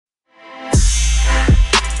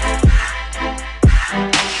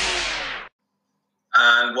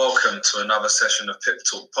welcome to another session of Pip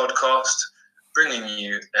Talk Podcast, bringing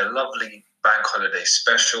you a lovely bank holiday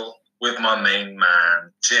special with my main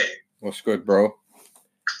man, Jay. What's good, bro?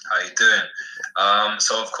 How you doing?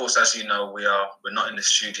 So, of course, as you know, we're not in the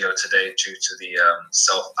studio today due to the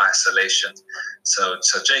self-isolation. So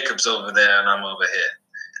Jacob's over there and I'm over here.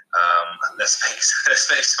 Let's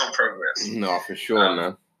make some progress. No, for sure,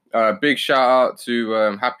 man. Big shout out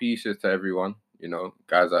to Happy Easter to everyone. You know,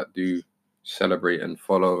 guys that do celebrate and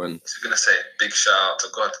follow. And I was gonna say big shout out to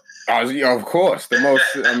God. Of course, the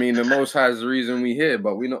Most High is the reason we here,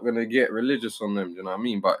 but we're not gonna get religious on them. Do you know what I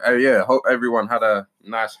mean? But yeah, hope everyone had a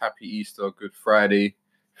nice, happy Easter, Good Friday.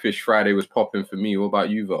 Fish Friday was popping for me. What about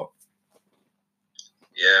you, Val?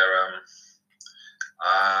 Yeah,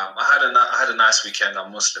 I had a nice weekend.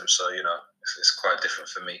 I'm Muslim, so you know it's quite different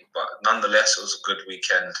for me. But nonetheless, it was a good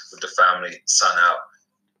weekend with the family, sun out,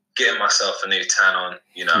 getting myself a new tan on.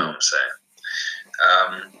 You know what I'm saying?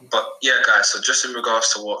 But yeah, guys. So just in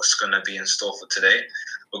regards to what's going to be in store for today,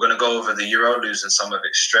 we're going to go over the euro losing some of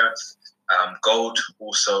its strength. Gold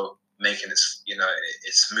also making its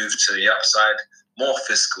move to the upside. More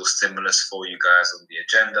fiscal stimulus for you guys on the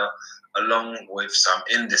agenda, along with some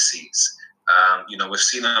indices. We've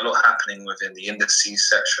seen a lot happening within the indices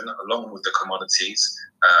section, along with the commodities.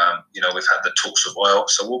 We've had the talks of oil,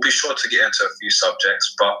 so we'll be sure to get into a few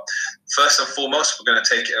subjects. But first and foremost, we're going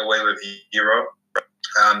to take it away with euro.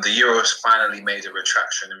 The euro has finally made a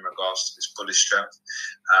retraction in regards to its bullish strength.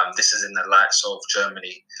 This is in the lights of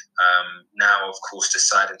Germany now, of course,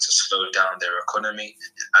 deciding to slow down their economy,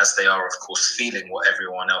 as they are, of course, feeling what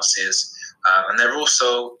everyone else is. And they're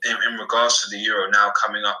also, in regards to the euro, now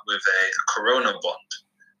coming up with a Corona bond.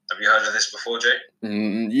 Have you heard of this before, Jay?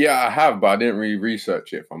 Yeah, I have, but I didn't really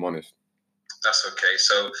research it, if I'm honest. That's okay.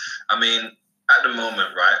 So, I mean, at the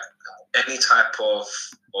moment, right, any type of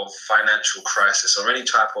financial crisis or any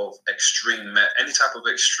type of extreme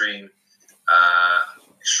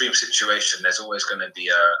situation, there's always going to be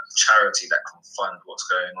a charity that can fund what's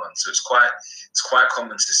going on. So it's quite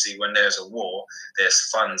common to see when there's a war, there's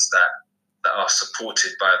funds that are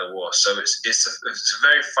supported by the war. So it's a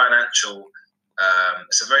very financial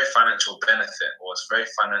benefit, or it's a very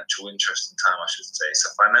financial interesting time, I should say. It's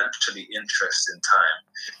a financially interesting time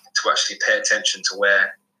to actually pay attention to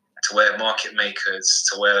where market makers,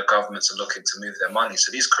 to where the governments are looking to move their money.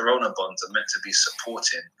 So these Corona bonds are meant to be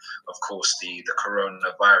supporting, of course, the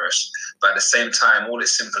coronavirus. But at the same time, all it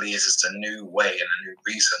simply is a new way and a new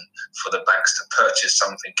reason for the banks to purchase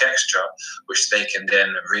something extra, which they can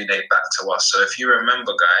then relay back to us. So if you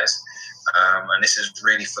remember, guys, and this is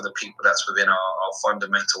really for the people that's within our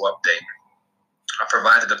fundamental update, I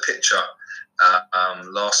provided a picture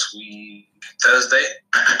last week, Thursday.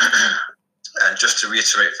 And just to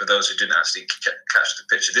reiterate for those who didn't actually catch the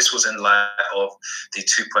picture, this was in light of the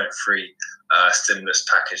 2.3 stimulus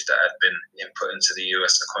package that had been input into the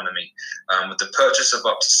US economy. With the purchase of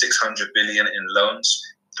up to $600 billion in loans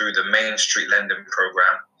through the Main Street Lending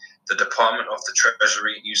Program, the Department of the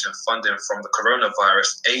Treasury, using funding from the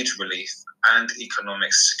Coronavirus Aid Relief and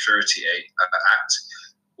Economic Security Act,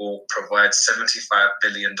 will provide $75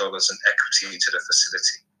 billion in equity to the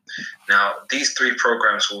facility. Now, these three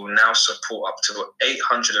programs will now support up to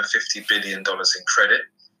 $850 billion in credit,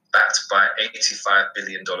 backed by $85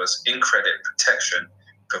 billion in credit protection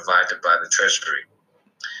provided by the Treasury.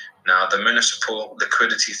 Now, the municipal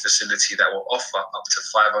liquidity facility that will offer up to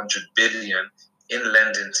 $500 billion in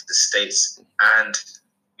lending to the states and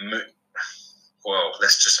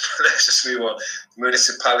let's just move on.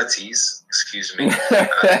 Municipalities, excuse me.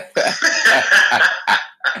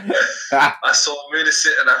 I saw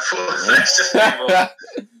Municip and I thought, let's just move on.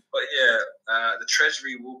 But yeah, the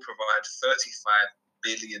Treasury will provide $35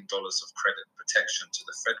 billion of credit protection to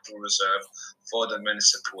the Federal Reserve for the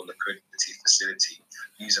municipal liquidity facility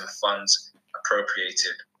using funds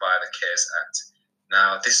appropriated by the CARES Act.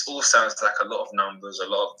 Now, this all sounds like a lot of numbers, a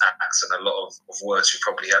lot of acts, and a lot of words you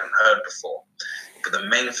probably haven't heard before. But the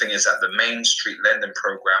main thing is that the Main Street Lending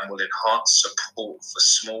Program will enhance support for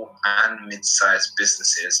small and mid-sized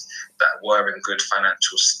businesses that were in good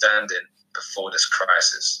financial standing before this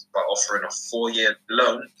crisis, by offering a 4-year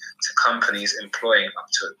loan to companies employing up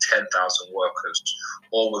to 10,000 workers,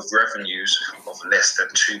 or with revenues of less than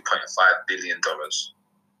 $2.5 billion.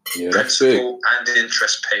 Yeah, Principal and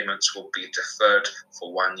interest payments will be deferred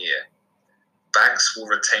for 1 year. Banks will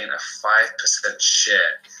retain a 5%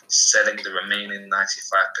 share, selling the remaining 95%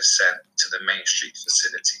 to the Main Street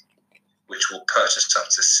facility, which will purchase up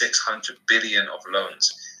to $600 billion of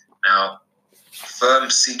loans. Now,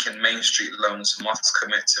 firms seeking Main Street loans must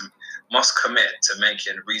commit to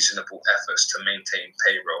making reasonable efforts to maintain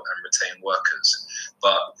payroll and retain workers.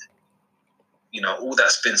 But all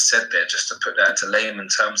that's been said there, just to put that into layman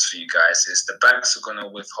terms for you guys, is the banks are going to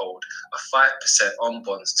withhold a 5% on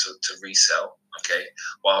bonds to resell, okay,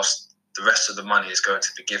 whilst the rest of the money is going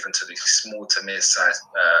to be given to these small to mid-sized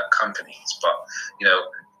companies. But,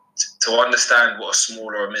 to understand what a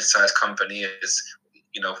small or a mid-sized company is,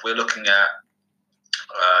 if we're looking at,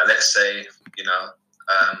 let's say,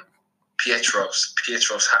 Pietro's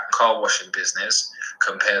car washing business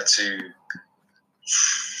compared to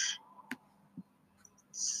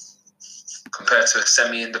a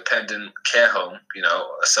semi-independent care home,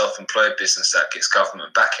 a self-employed business that gets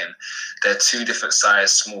government backing, they're two different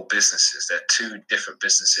sized small businesses. They're two different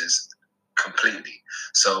businesses completely.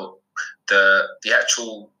 So the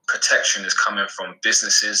actual protection is coming from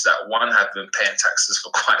businesses that, one, have been paying taxes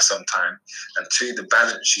for quite some time, and two, the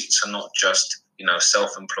balance sheets are not just,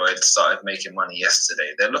 self-employed, started making money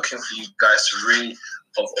yesterday. They're looking for you guys to really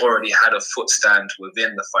have already had a foot stand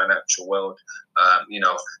within the financial world,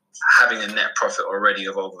 having a net profit already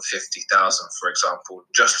of over 50,000, for example,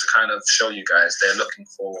 just to kind of show you guys they're looking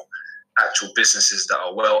for actual businesses that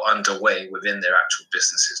are well underway within their actual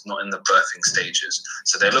businesses, not in the birthing stages.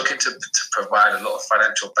 So they're looking to provide a lot of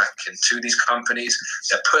financial backing to these companies.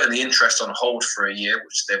 They're putting the interest on hold for a year,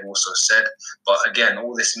 which they've also said. But again,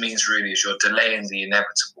 all this means really is you're delaying the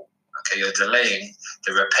inevitable. Okay, you're delaying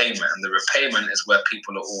the repayment, and the repayment is where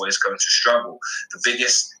people are always going to struggle. The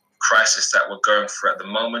biggest crisis that we're going through at the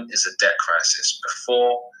moment is a debt crisis.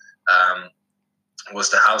 Before,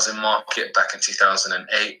 was the housing market back in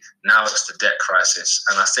 2008. Now it's the debt crisis.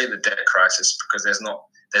 And I say the debt crisis because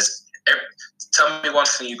tell me one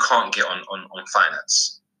thing you can't get on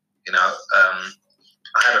finance. I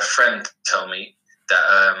had a friend tell me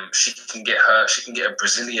that she can get a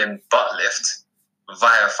Brazilian butt lift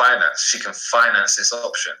via finance. She can finance this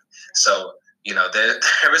option. So,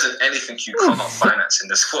 there isn't anything you can't finance in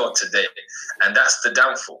this world today. And that's the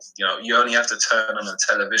downfall. You only have to turn on the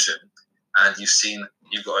television and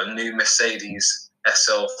you've got a new Mercedes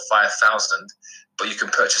SL 5000, but you can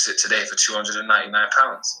purchase it today for £299.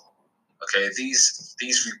 Okay, these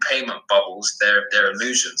repayment bubbles, they're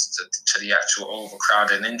illusions to the actual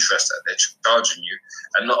overcrowding interest that they're charging you.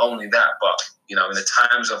 And not only that, but in the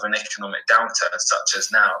times of an economic downturn such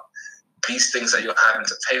as now, these things that you're having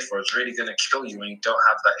to pay for is really going to kill you when you don't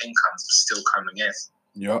have that income still coming in.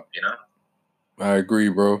 Yeah, I agree,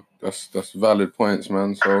 bro. That's valid points,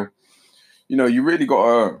 man. So, you really got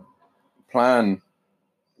to plan,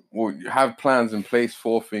 or have plans in place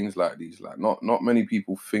for things like these. Like, not many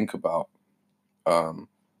people think about,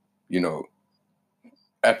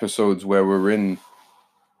 episodes where we're in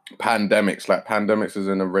pandemics. Like, pandemics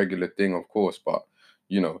isn't a regular thing, of course, but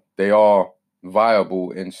they are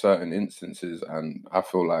viable in certain instances, and I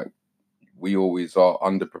feel like we always are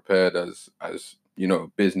underprepared as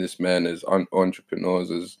businessmen, as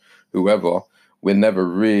entrepreneurs, as whoever. We're never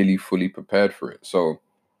really fully prepared for it. So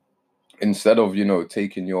instead of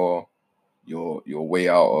taking your way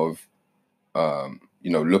out of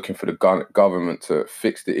looking for the government to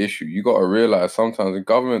fix the issue, you got to realize sometimes the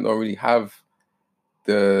government don't really have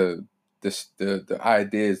the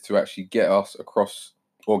ideas to actually get us across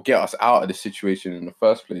or get us out of the situation in the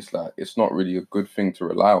first place. Like, it's not really a good thing to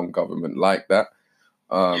rely on government like that.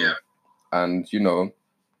 And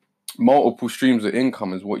multiple streams of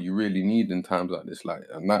income is what you really need in times like this. Like,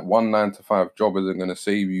 and that 1 9-to-5 job isn't going to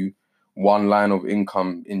save you. One line of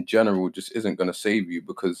income in general just isn't going to save you,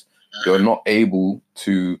 because you're not able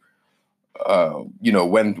to,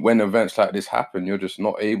 when events like this happen, you're just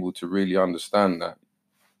not able to really understand that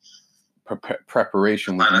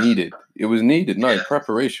preparation was needed. It was needed. No,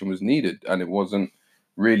 preparation was needed, and it wasn't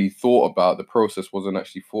really thought about. The process wasn't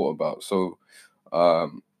actually thought about. So,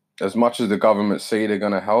 as much as the government say they're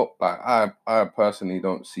going to help, like, I personally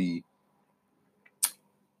don't see,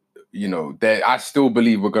 I still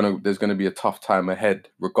believe there's going to be a tough time ahead,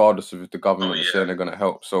 regardless of if the government is saying they're going to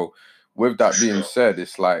help. So with that being said,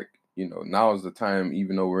 it's like, now is the time,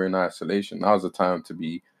 even though we're in isolation, now is the time to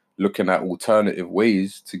be looking at alternative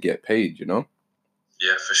ways to get paid, Yeah,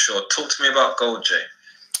 for sure. Talk to me about gold, Jay.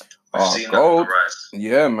 Gold.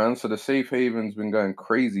 Yeah, man. So the safe haven's been going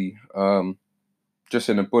crazy. Just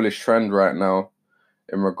in a bullish trend right now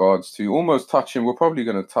in regards to almost touching, we're probably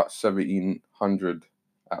going to touch 1,700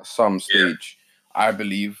 at some stage, I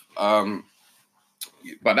believe.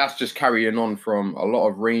 But that's just carrying on from a lot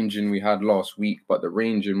of ranging we had last week, but the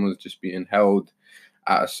ranging was just being held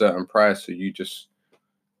at a certain price. So you just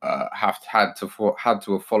had to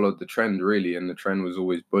have followed the trend, really, and the trend was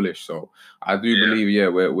always bullish. So I do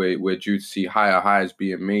believe, we're due to see higher highs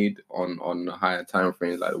being made on the higher time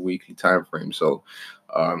frames, like the weekly time frame. So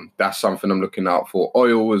that's something I'm looking out for.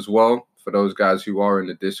 Oil as well, for those guys who are in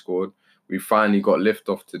the Discord, we finally got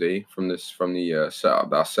liftoff today from the setup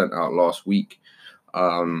that I sent out last week.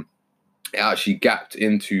 It actually gapped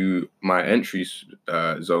into my entry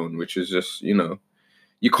zone, which is just, you know,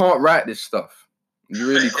 you can't write this stuff. You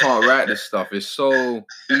really can't write this stuff. It's so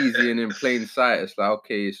easy and in plain sight. It's like,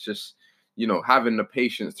 okay, it's just, you know, having the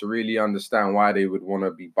patience to really understand why they would want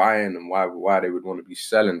to be buying and why they would want to be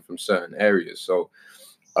selling from certain areas. So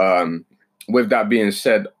with that being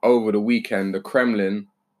said, over the weekend, the Kremlin,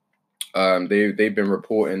 they've been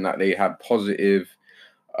reporting that they had positive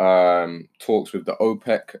talks with the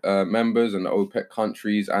OPEC members and the OPEC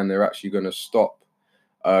countries, and they're actually going to stop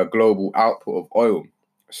global output of oil.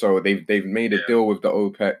 So they've made a deal with the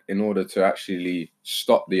OPEC in order to actually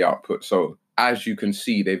stop the output. So as you can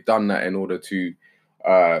see, they've done that in order to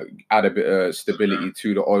add a bit of stability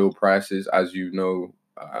to the oil prices. As you know,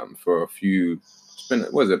 for a few, it's been,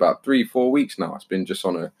 what is it, about 3-4 weeks now? It's been just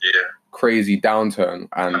on a crazy downturn,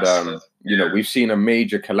 and you know, we've seen a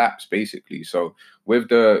major collapse basically. So with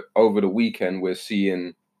over the weekend, we're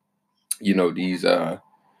seeing, you know, these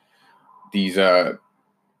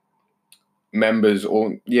members,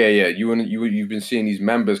 or you've been seeing these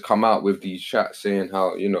members come out with these chats saying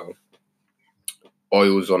how, you know,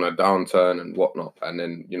 oil's on a downturn and whatnot, and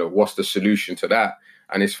then, you know, what's the solution to that?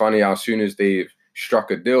 And it's funny how as soon as they've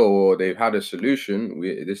struck a deal or they've had a solution,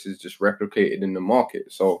 this is just replicated in the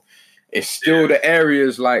market. So it's still the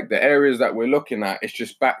areas that we're looking at, it's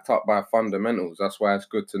just backed up by fundamentals. That's why it's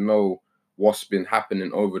good to know what's been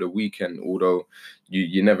happening over the weekend, although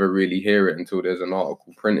you never really hear it until there's an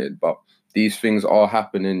article printed. But these things are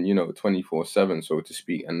happening, you know, 24/7, so to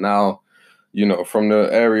speak. And now, you know, from the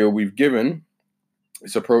area we've given,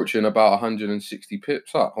 it's approaching about 160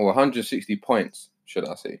 pips up, or 160 points, should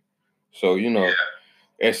I say. So, you know,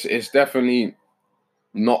 it's definitely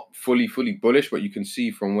not fully bullish, but you can see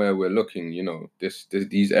from where we're looking, you know,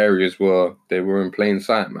 these areas were in plain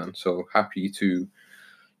sight, man. So happy to,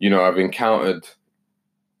 you know, I've encountered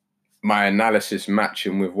my analysis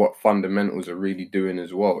matching with what fundamentals are really doing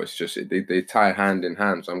as well. It's just they tie hand in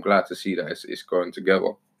hand. So I'm glad to see that it's going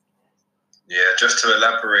together. Yeah, just to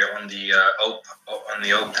elaborate on the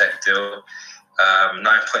OPEC deal,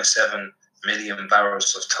 9.7 million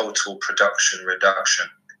barrels of total production reduction.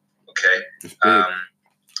 Okay,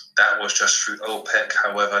 that was just through OPEC.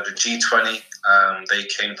 However, the G20, they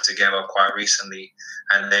came together quite recently,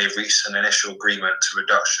 and they reached an initial agreement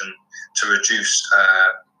to reduce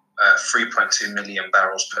 3.2 million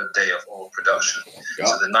barrels per day of oil production.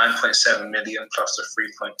 So the 9.7 million plus the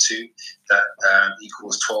 3.2, that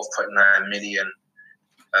equals 12.9 million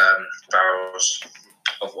barrels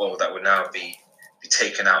of oil that would now be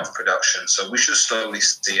taken out of production. So we should slowly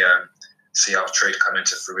see our trade come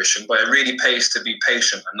into fruition. But it really pays to be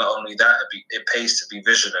patient, and not only that, it pays to be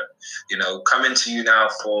vigilant. You know, coming to you now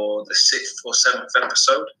for the 6th or 7th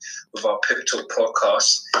episode of our Pip Talk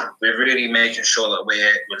podcast, we're really making sure that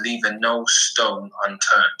we're leaving no stone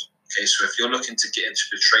unturned. Okay, so if you're looking to get into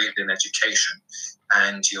the trading education,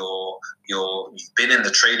 and you've been in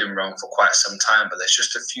the trading realm for quite some time, but there's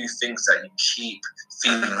just a few things that you keep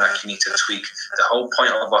feeling like you need to tweak. The whole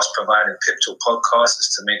point of us providing Pip Talk podcast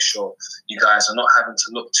is to make sure you guys are not having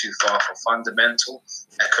to look too far for fundamental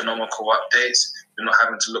economical updates. You're not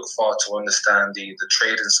having to look far to understand the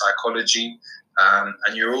trading psychology,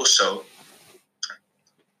 and you're also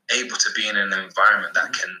able to be in an environment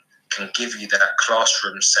that can give you that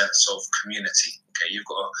classroom sense of community. Okay, you've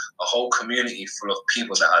got a whole community full of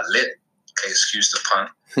people that are lit. Okay, excuse the pun,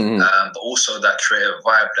 but also that creative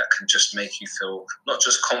vibe that can just make you feel not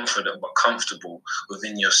just confident but comfortable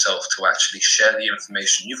within yourself to actually share the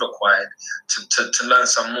information you've acquired to learn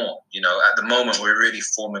some more. You know, at the moment we're really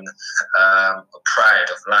forming a pride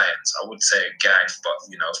of lions. I would say a gang, but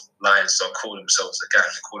you know, lions don't call themselves a gang;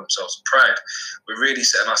 they call themselves a pride. We're really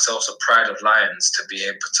setting ourselves a pride of lions to be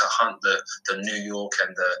able to hunt the New York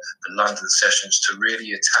and the London sessions, to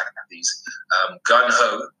really attack these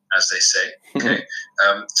gun-ho, as they say, okay,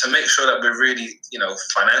 to make sure that we're really, you know,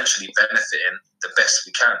 financially benefiting the best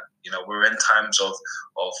we can. You know, we're in times of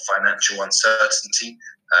financial uncertainty.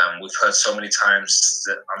 We've heard so many times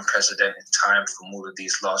that unprecedented time from all of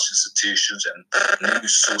these large institutions, and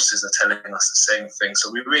news sources are telling us the same thing.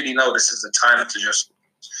 So we really know this is the time to just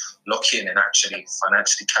lock in and actually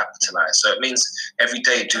financially capitalize. So it means every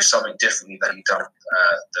day do something differently that you've done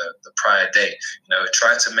the prior day. You know,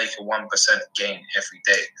 try to make a 1% gain every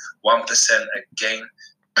day. 1% a gain,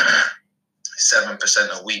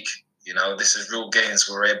 7% a week. You know, this is real gains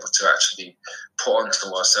we're able to actually put onto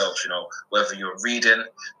ourselves, you know, whether you're reading,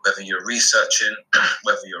 whether you're researching,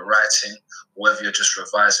 whether you're writing, whether you're just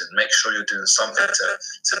revising. Make sure you're doing something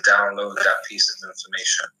to download that piece of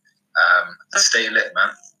information. Stay lit, man.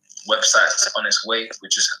 Website's on its way.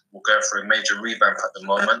 We're going through a major revamp at the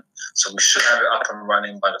moment. So we should have it up and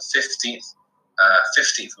running by the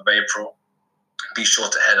 15th of April. Be sure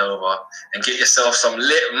to head over and get yourself some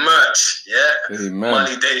lit merch. Yeah. Amen.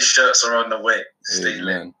 Money Day shirts are on the way. Stay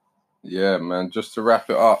lit. Yeah, man. Just to wrap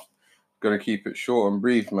it up, gonna keep it short and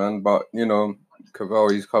brief, man. But you know, Cavell,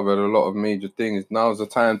 he's covered a lot of major things. Now's the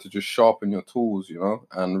time to just sharpen your tools, you know,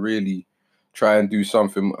 and really try and do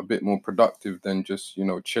something a bit more productive than just, you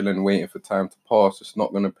know, chilling, waiting for time to pass. It's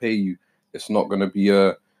not gonna pay you. It's not gonna be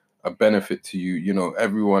a benefit to you. You know,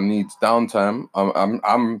 everyone needs downtime.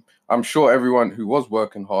 I'm sure everyone who was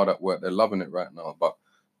working hard at work, they're loving it right now. But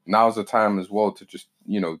now's the time as well to just,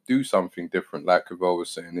 you know, do something different. Like Cavell was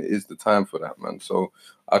saying, it is the time for that, man. So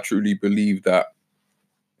I truly believe that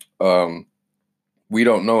we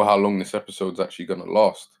don't know how long this episode's actually going to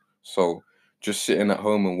last. So just sitting at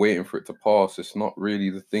home and waiting for it to pass, it's not really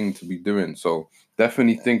the thing to be doing. So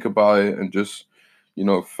definitely think about it and just, you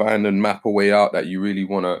know, find and map a way out that you really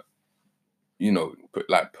want to, you know,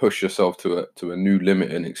 push yourself to a new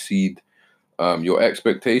limit and exceed your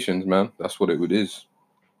expectations, man. That's what it is.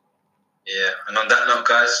 Yeah, and on that note,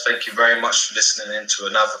 guys, thank you very much for listening in to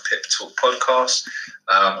another Pip Talk podcast,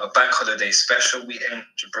 a bank holiday special. We aim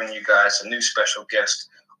to bring you guys a new special guest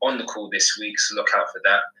on the call this week, so look out for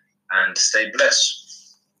that and stay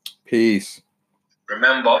blessed. Peace.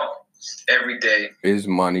 Remember, every day is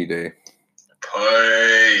money day.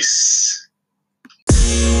 Peace.